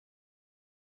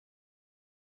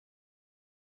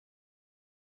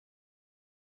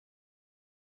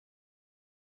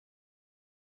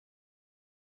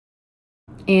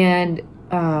And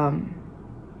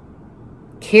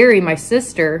Carrie, my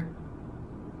sister,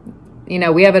 you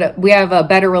know, we have a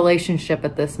better relationship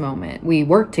at this moment. We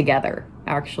work together,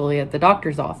 actually, at the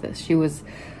doctor's office. She was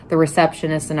the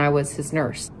receptionist and I was his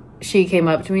nurse. She came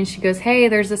up to me and she goes, hey,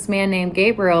 there's this man named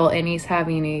Gabriel and he's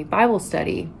having a Bible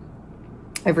study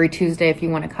every Tuesday if you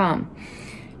want to come.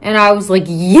 And I was like,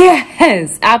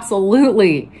 yes,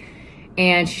 absolutely.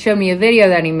 And she showed me a video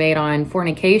that he made on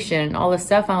fornication and all this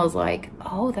stuff. And I was like,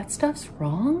 oh, that stuff's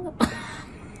wrong?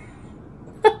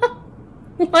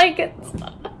 Like, it's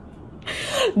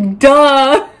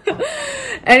duh.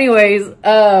 Anyways,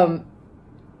 and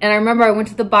I remember I went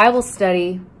to the Bible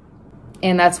study,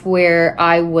 and that's where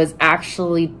I was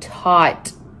actually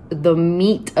taught the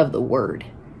meat of the word,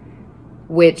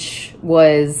 which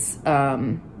was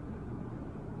the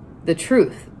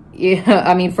truth. Yeah,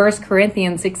 I mean, 1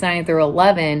 Corinthians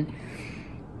 6:9-11,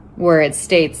 where it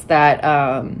states that,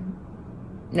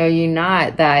 know you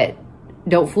not that,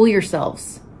 don't fool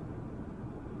yourselves.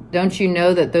 Don't you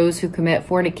know that those who commit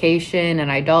fornication and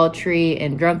idolatry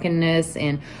and drunkenness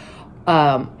and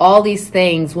all these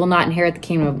things will not inherit the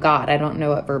kingdom of God? I don't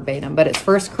know it verbatim, but it's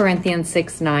 1 Corinthians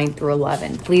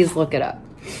 6:9-11. Please look it up.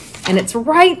 And it's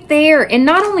right there. And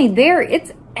not only there,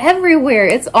 it's everywhere.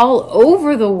 It's all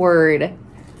over the word.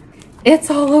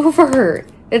 It's all over.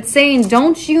 It's saying,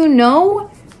 don't you know?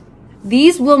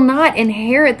 These will not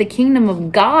inherit the kingdom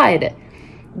of God.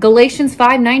 Galatians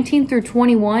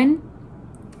 5:19-21.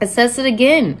 It says it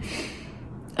again.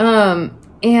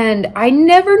 And I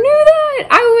never knew that.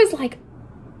 I was like,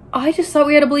 I just thought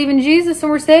we had to believe in Jesus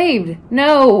and we're saved.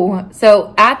 No.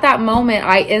 So at that moment,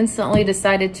 I instantly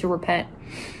decided to repent.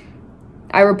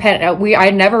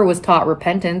 I never was taught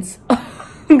repentance.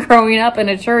 Growing up in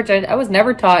a church, I was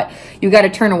never taught you got to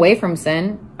turn away from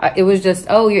sin. It was just,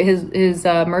 oh, his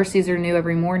mercies are new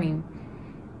every morning.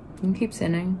 You can keep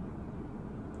sinning.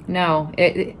 No,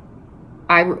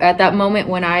 at that moment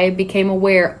when I became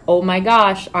aware, oh my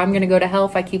gosh, I'm going to go to hell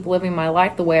if I keep living my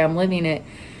life the way I'm living it.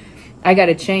 I got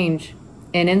to change.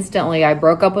 And instantly I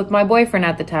broke up with my boyfriend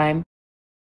at the time.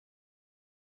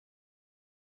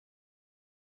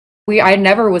 I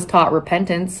never was taught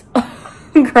repentance.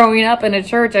 Growing up in a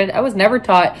church, I was never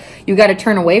taught you got to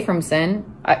turn away from sin.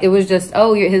 It was just,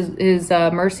 oh, his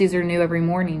mercies are new every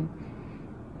morning.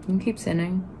 You can keep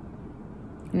sinning.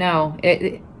 No,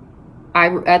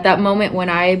 at that moment when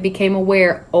I became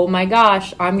aware, oh my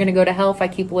gosh, I'm going to go to hell if I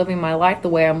keep living my life the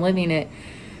way I'm living it.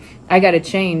 I got to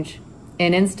change.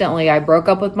 And instantly I broke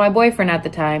up with my boyfriend at the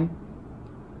time.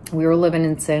 We were living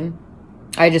in sin.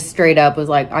 I just straight up was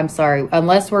like, I'm sorry,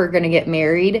 unless we're going to get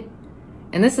married.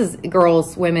 And this is,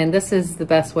 girls, women, this is the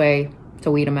best way to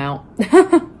weed them out.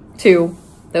 To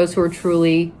those who are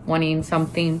truly wanting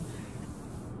something,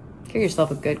 get yourself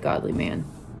a good, godly man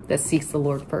that seeks the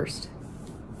Lord first.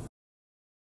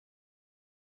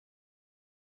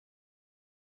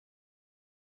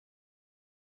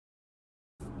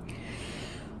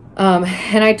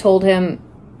 And I told him,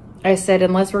 I said,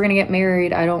 unless we're going to get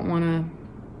married, I don't want to,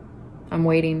 I'm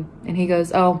waiting. And he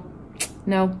goes, oh,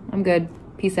 no, I'm good.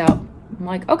 Peace out. I'm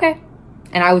like, okay.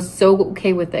 And I was so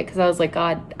okay with it because I was like,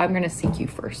 God, I'm going to seek you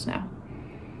first now.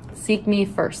 Seek me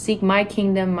first. Seek my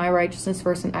kingdom, my righteousness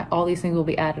first, and all these things will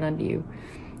be added unto you.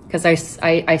 Because I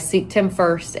seeked him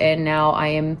first, and now I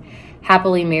am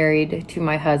happily married to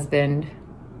my husband.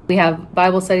 We have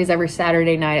Bible studies every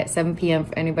Saturday night at 7 p.m.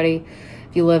 for anybody.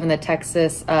 If you live in the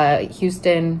Texas,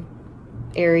 Houston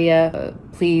area,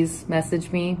 please message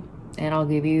me. And I'll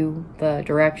give you the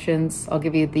directions. I'll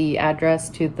give you the address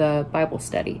to the Bible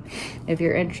study if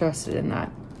you're interested in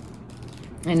that.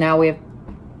 And now we have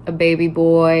a baby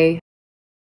boy.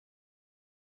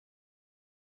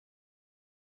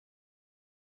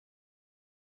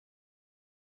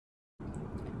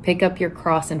 Pick up your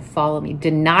cross and follow me.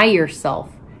 Deny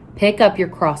yourself. Pick up your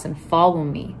cross and follow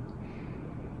me.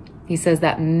 He says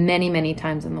that many, many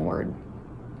times in the Word.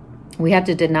 We have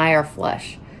to deny our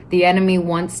flesh. The enemy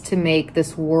wants to make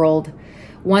this world,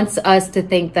 wants us to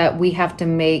think that we have to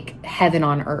make heaven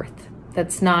on earth.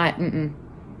 That's not,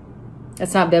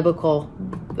 that's not biblical.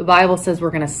 The Bible says we're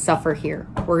going to suffer here.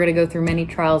 We're going to go through many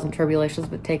trials and tribulations,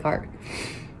 but take heart.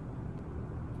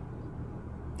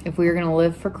 If we are going to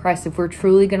live for Christ, if we're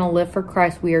truly going to live for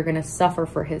Christ, we are going to suffer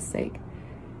for his sake.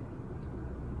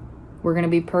 We're going to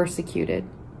be persecuted.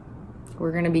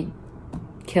 We're going to be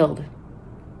killed.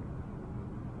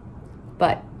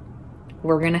 But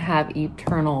we're going to have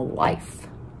eternal life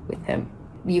with him.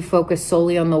 You focus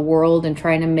solely on the world and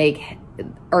trying to make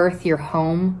earth your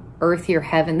home, earth your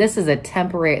heaven. This is a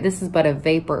temporary, this is but a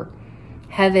vapor.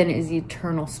 Heaven is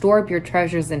eternal. Store up your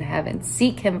treasures in heaven.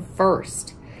 Seek him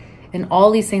first. and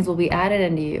all these things will be added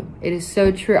unto you. It is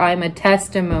so true. I am a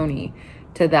testimony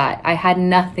to that. I had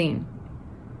nothing.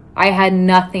 I had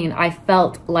nothing. I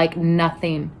felt like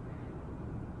nothing.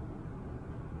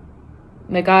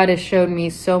 But God has showed me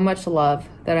so much love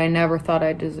that I never thought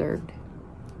I deserved.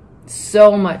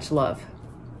 So much love.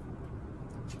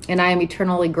 And I am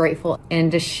eternally grateful. And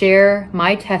to share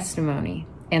my testimony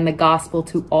and the gospel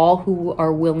to all who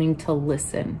are willing to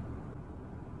listen.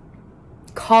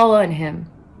 Call on Him.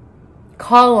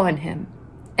 Call on Him.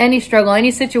 Any struggle,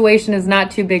 any situation is not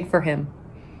too big for Him.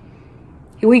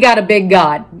 We got a big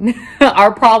God.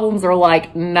 Our problems are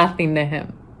like nothing to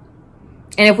Him.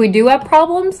 And if we do have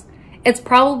problems, it's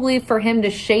probably for Him to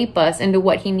shape us into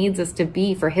what He needs us to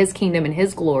be for His kingdom and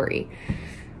His glory.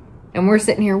 And we're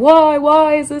sitting here,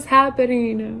 why is this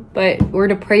happening? But we're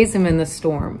to praise Him in the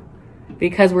storm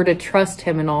because we're to trust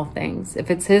Him in all things. If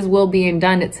it's His will being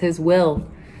done, it's His will.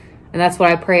 And that's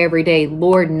what I pray every day.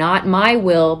 Lord, not my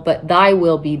will, but Thy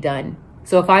will be done.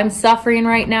 So if I'm suffering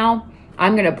right now,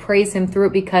 I'm going to praise Him through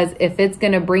it, because if it's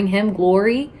going to bring Him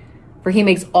glory, for He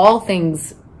makes all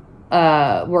things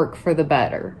work for the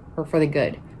better, or for the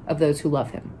good of those who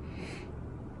love Him.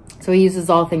 So He uses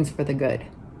all things for the good.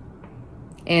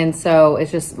 And so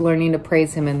it's just learning to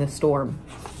praise Him in the storm.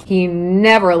 He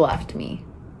never left me.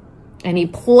 And He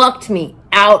plucked me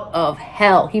out of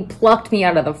hell. He plucked me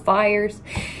out of the fires.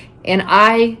 And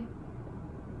I'm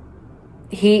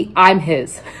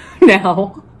His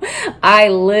now. I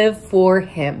live for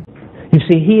Him. You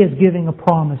see, He is giving a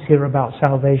promise here about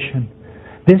salvation.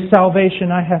 This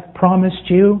salvation I have promised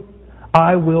you,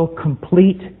 I will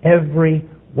complete every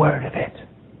word of it.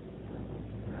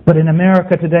 But in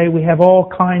America today, we have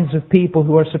all kinds of people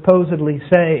who are supposedly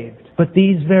saved. But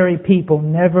these very people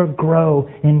never grow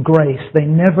in grace. They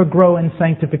never grow in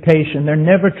sanctification. They're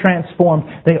never transformed.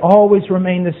 They always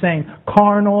remain the same,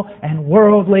 carnal and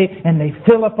worldly, and they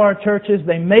fill up our churches.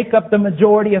 They make up the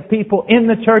majority of people in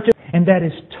the churches, and that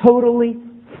is totally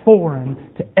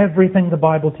foreign to everything the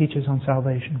Bible teaches on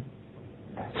salvation.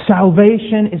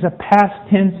 Salvation is a past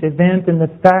tense event in the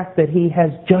fact that He has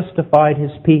justified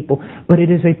His people. But it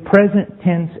is a present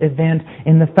tense event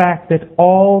in the fact that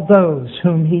all those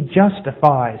whom He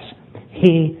justifies,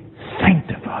 He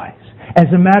sanctifies. As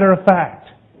a matter of fact,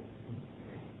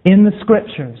 in the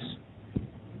Scriptures,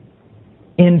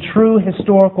 in true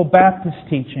historical Baptist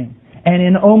teaching, and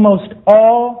in almost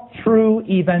all true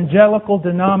evangelical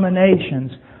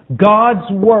denominations, God's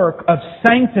work of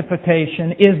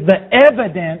sanctification is the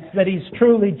evidence that He's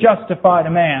truly justified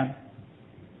a man.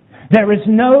 There is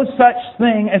no such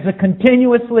thing as a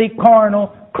continuously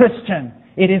carnal Christian.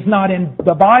 It is not in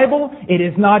the Bible. It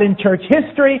is not in church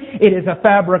history. It is a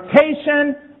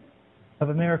fabrication of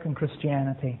American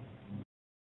Christianity.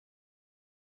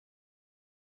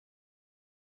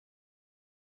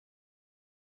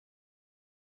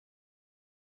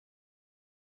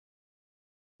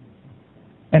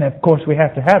 And of course we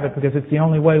have to have it because it's the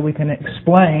only way we can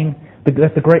explain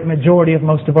that the great majority of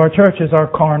most of our churches are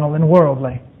carnal and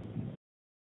worldly.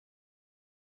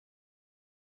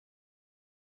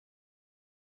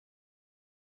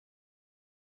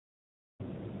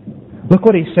 Look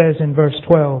what He says in verse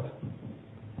 12.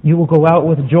 You will go out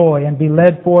with joy and be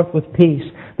led forth with peace.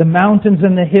 The mountains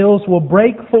and the hills will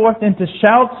break forth into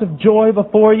shouts of joy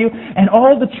before you, and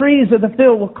all the trees of the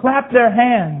field will clap their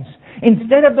hands.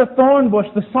 Instead of the thorn bush,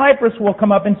 the cypress will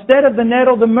come up. Instead of the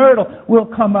nettle, the myrtle will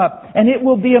come up. And it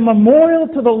will be a memorial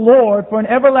to the Lord for an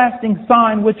everlasting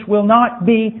sign which will not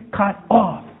be cut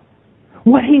off.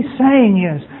 What He's saying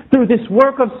is, through this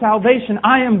work of salvation,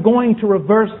 I am going to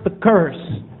reverse the curse.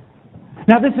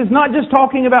 Now, this is not just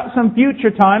talking about some future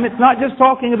time. It's not just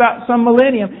talking about some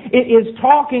millennium. It is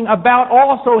talking about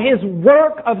also His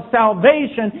work of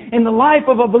salvation in the life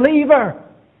of a believer.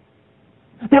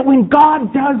 That when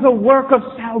God does a work of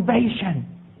salvation,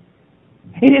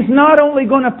 it is not only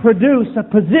going to produce a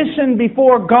position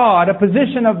before God, a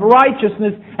position of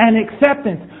righteousness and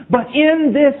acceptance, but in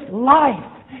this life,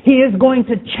 He is going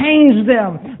to change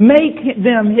them, make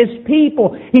them His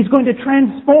people. He's going to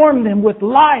transform them with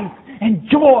life and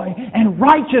joy and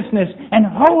righteousness and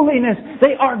holiness.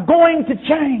 They are going to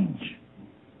change.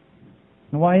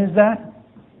 And why is that?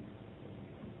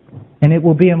 And it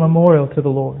will be a memorial to the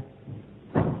Lord.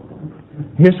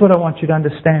 Here's what I want you to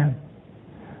understand.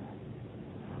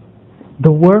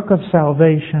 The work of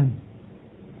salvation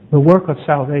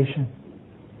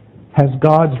has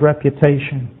God's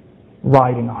reputation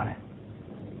riding on it.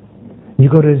 You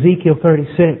go to Ezekiel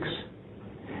 36,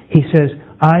 He says,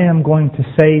 I am going to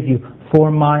save you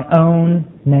for my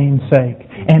own name's sake.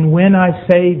 And when I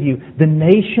save you, the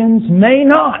nations may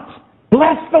not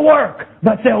bless the work,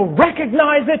 but they'll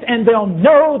recognize it and they'll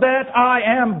know that I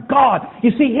am God.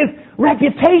 You see, His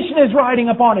reputation is riding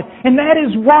upon it. And that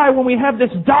is why when we have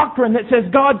this doctrine that says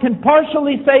God can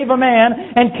partially save a man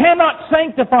and cannot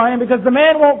sanctify him because the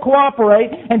man won't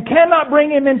cooperate and cannot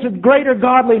bring him into greater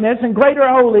godliness and greater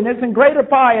holiness and greater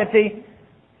piety,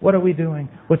 what are we doing?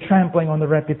 We're trampling on the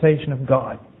reputation of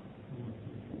God.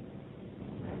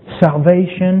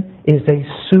 Salvation is a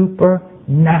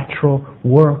supernatural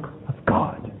work of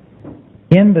God.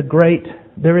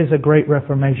 There is a great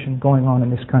reformation going on in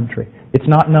this country. It's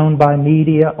not known by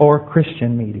media or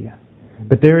Christian media.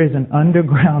 But there is an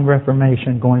underground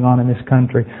reformation going on in this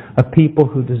country of people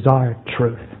who desire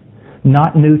truth.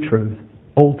 Not new truth,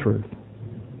 old truth.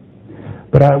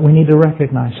 But we need to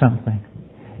recognize something.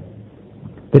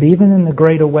 That even in the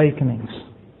Great Awakenings,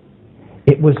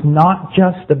 it was not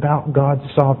just about God's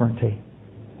sovereignty.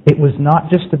 It was not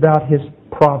just about His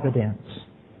providence.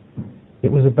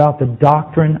 It was about the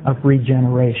doctrine of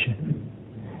regeneration.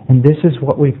 And this is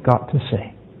what we've got to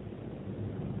see.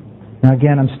 Now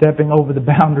again, I'm stepping over the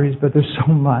boundaries, but there's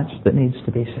so much that needs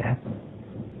to be said.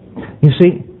 You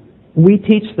see, we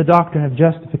teach the doctrine of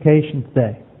justification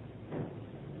today.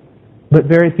 But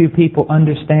very few people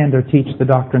understand or teach the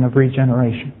doctrine of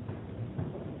regeneration.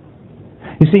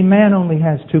 You see, man only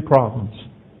has two problems.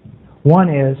 One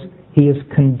is he is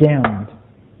condemned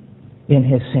in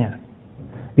his sin.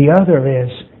 The other is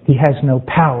he has no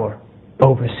power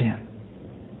over sin.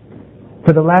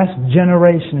 For the last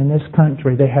generation in this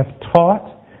country, they have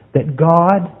taught that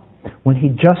God, when He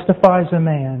justifies a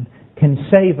man, can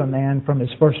save a man from his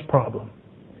first problem.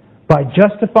 By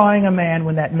justifying a man,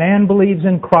 when that man believes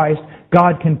in Christ,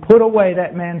 God can put away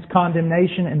that man's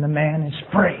condemnation and the man is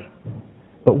free.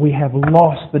 But we have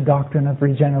lost the doctrine of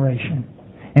regeneration.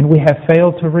 And we have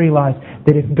failed to realize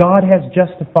that if God has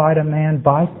justified a man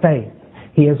by faith,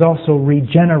 He has also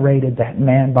regenerated that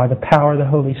man by the power of the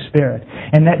Holy Spirit.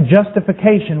 And that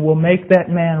justification will make that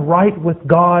man right with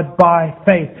God by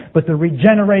faith. But the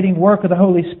regenerating work of the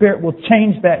Holy Spirit will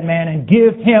change that man and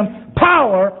give him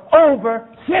power over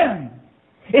sin.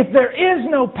 If there is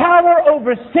no power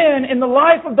over sin in the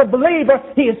life of the believer,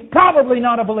 he is probably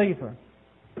not a believer.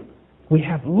 We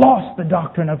have lost the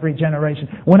doctrine of regeneration.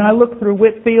 When I look through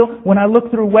Whitefield, when I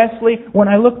look through Wesley, when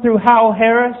I look through Howell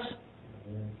Harris,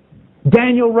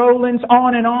 Daniel Rowlands,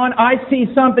 on and on, I see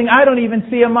something I don't even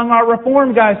see among our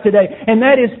Reformed guys today. And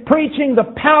that is preaching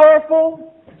the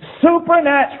powerful,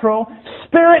 supernatural,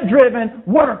 Spirit-driven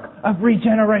work of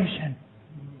regeneration.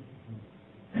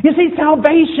 You see,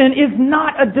 salvation is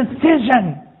not a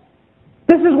decision.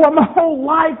 This is what my whole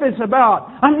life is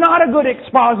about. I'm not a good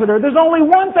expositor. There's only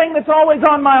one thing that's always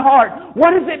on my heart.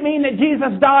 What does it mean that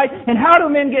Jesus died and how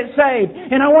do men get saved?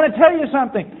 And I want to tell you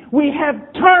something. We have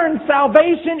turned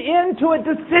salvation into a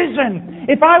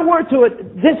decision. If I were to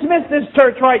dismiss this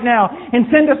church right now and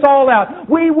send us all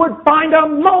out, we would find a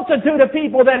multitude of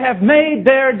people that have made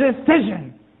their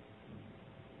decision.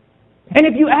 And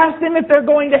if you ask them if they're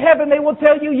going to heaven, they will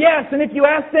tell you yes. And if you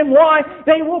ask them why,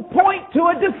 they will point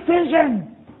to a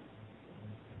decision.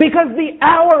 Because the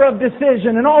hour of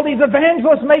decision, and all these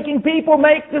evangelists making people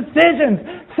make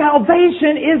decisions.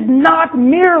 Salvation is not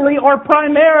merely or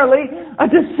primarily a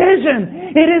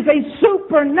decision. It is a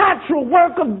supernatural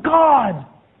work of God.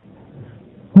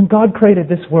 When God created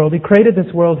this world, He created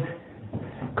this world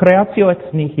creatio ex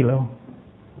nihilo,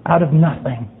 out of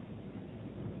nothing.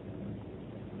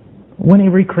 When He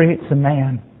recreates a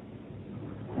man,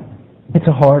 it's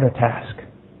a harder task.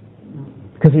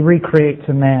 Because He recreates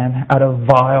a man out of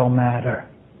vile matter.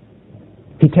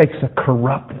 He takes a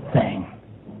corrupt thing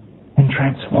and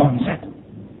transforms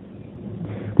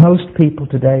it. Most people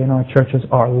today in our churches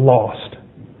are lost.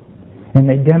 And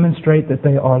they demonstrate that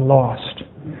they are lost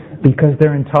because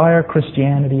their entire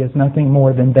Christianity is nothing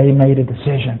more than they made a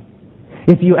decision.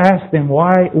 If you ask them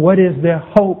what is their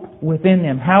hope within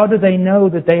them? How do they know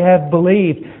that they have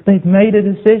believed? They've made a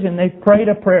decision. They've prayed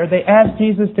a prayer. They asked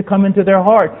Jesus to come into their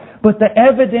heart. But the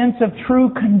evidence of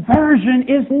true conversion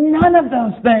is none of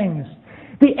those things.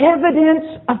 The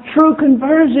evidence of true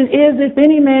conversion is, if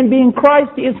any man be in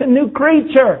Christ, he is a new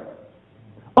creature.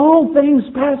 All things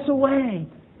pass away.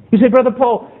 You say, Brother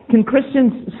Paul, can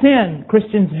Christians sin?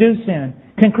 Christians do sin.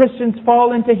 Can Christians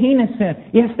fall into heinous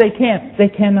sin? Yes, they can. They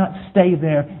cannot stay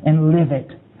there and live it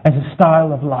as a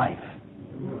style of life.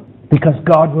 Because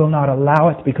God will not allow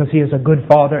it, because He is a good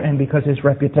Father and because His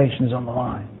reputation is on the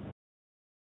line.